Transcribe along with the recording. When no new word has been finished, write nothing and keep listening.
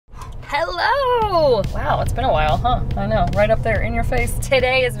Hello! Wow, it's been a while, huh? I know, right up there in your face.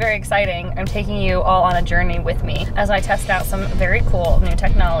 Today is very exciting. I'm taking you all on a journey with me as I test out some very cool new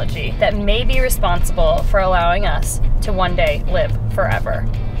technology that may be responsible for allowing us to one day live forever.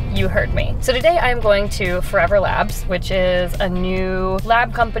 You heard me. So today I'm going to Forever Labs, which is a new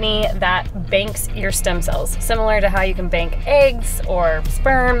lab company that banks your stem cells. Similar to how you can bank eggs or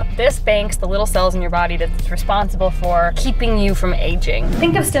sperm, this banks the little cells in your body that's responsible for keeping you from aging.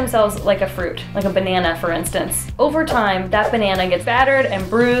 Think of stem cells like a fruit, like a banana for instance. Over time, that banana gets battered and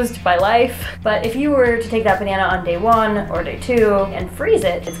bruised by life, but if you were to take that banana on day 1 or day 2 and freeze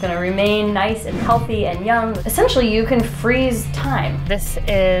it, it's gonna remain nice and healthy and young. Essentially, you can freeze time. This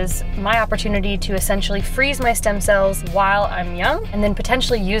is my opportunity to essentially freeze my stem cells while I'm young and then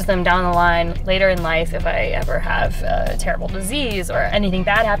potentially use them down the line later in life if I ever have a terrible disease or anything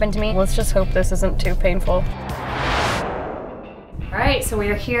bad happen to me. Let's just hope this isn't too painful. All right, so we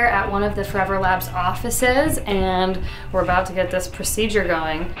are here at one of the Forever Labs offices and we're about to get this procedure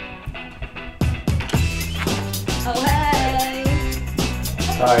going. Oh, hey!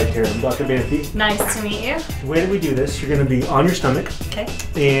 Hi, Taryn. I'm Dr. Banthy. Nice to meet you. The way that we do this, you're going to be on your stomach. Okay.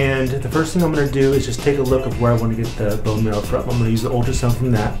 And the first thing I'm going to do is just take a look of where I want to get the bone marrow from. I'm going to use the ultrasound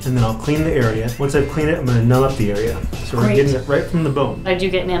from that, and then I'll clean the area. Once I've cleaned it, I'm going to numb up the area. So we're getting it right from the bone. I do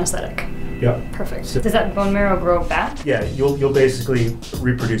get an anesthetic. Yep. Perfect. So, does that bone marrow grow back? Yeah, you'll basically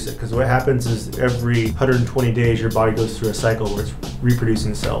reproduce it, because what happens is every 120 days your body goes through a cycle where it's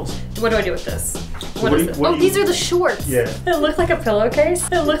reproducing cells. What do I do with this? What is this? Oh, these are the shorts. Yeah. It looks like a pillowcase.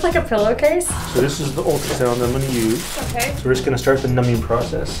 It looks like a pillowcase. So this is the ultrasound I'm going to use. Okay. So we're just going to start the numbing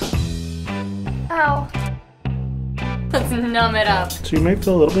process. Ow. Let's numb it up. So you might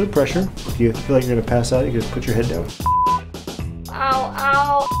feel a little bit of pressure. If you feel like you're going to pass out, you can just put your head down. Ow,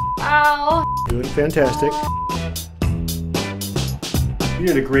 ow, ow. Doing fantastic. You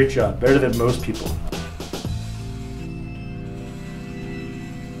did a great job, better than most people.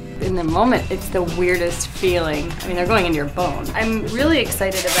 In the moment, it's the weirdest feeling. I mean, they're going into your bone. I'm really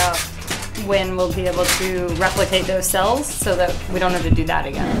excited about when we'll be able to replicate those cells so that we don't have to do that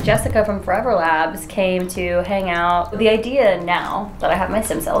again. Jessica from Forever Labs came to hang out. The idea now that I have my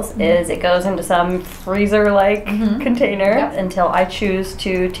stem cells is it goes into some freezer-like container until I choose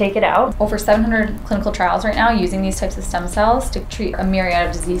to take it out. Over 700 clinical trials right now using these types of stem cells to treat a myriad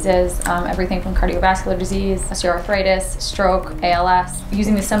of diseases, everything from cardiovascular disease, osteoarthritis, stroke, ALS.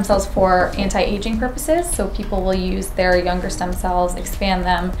 Using the stem cells for anti-aging purposes, so people will use their younger stem cells, expand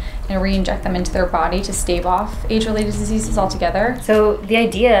them, and re-inject them into their body to stave off age-related diseases altogether. So the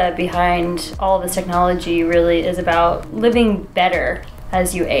idea behind all of this technology really is about living better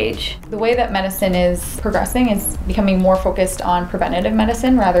as you age. The way that medicine is progressing is becoming more focused on preventative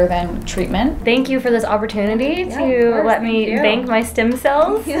medicine rather than treatment. Thank you for this opportunity to let me bank my stem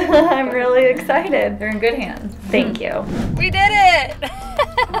cells. I'm really excited. They're in good hands. Thank you. We did it!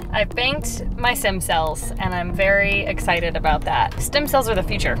 I banked my stem cells and I'm very excited about that. Stem cells are the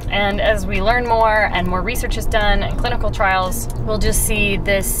future, and as we learn more and more research is done and clinical trials, we'll just see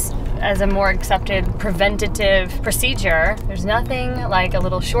this as a more accepted preventative procedure. There's nothing like a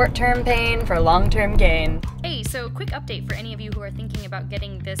little short-term pain for long-term gain. Hey, so quick update for any of you who are thinking about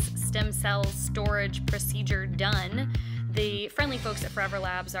getting this stem cell storage procedure done. The friendly folks at Forever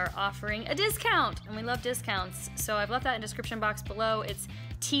Labs are offering a discount, and we love discounts. So I've left that in the description box below. It's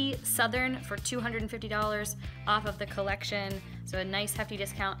TSOUTHERN for $250 off of the collection. So a nice hefty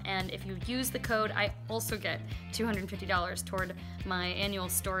discount, and if you use the code, I also get $250 toward my annual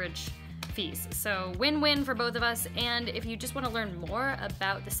storage fees. So win-win for both of us, and if you just want to learn more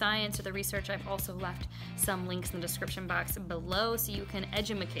about the science or the research, I've also left some links in the description box below so you can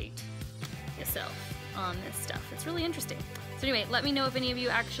educate yourself on this stuff. It's really interesting. So anyway, let me know if any of you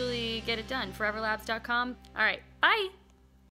actually get it done. foreverlabs.com. All right, bye!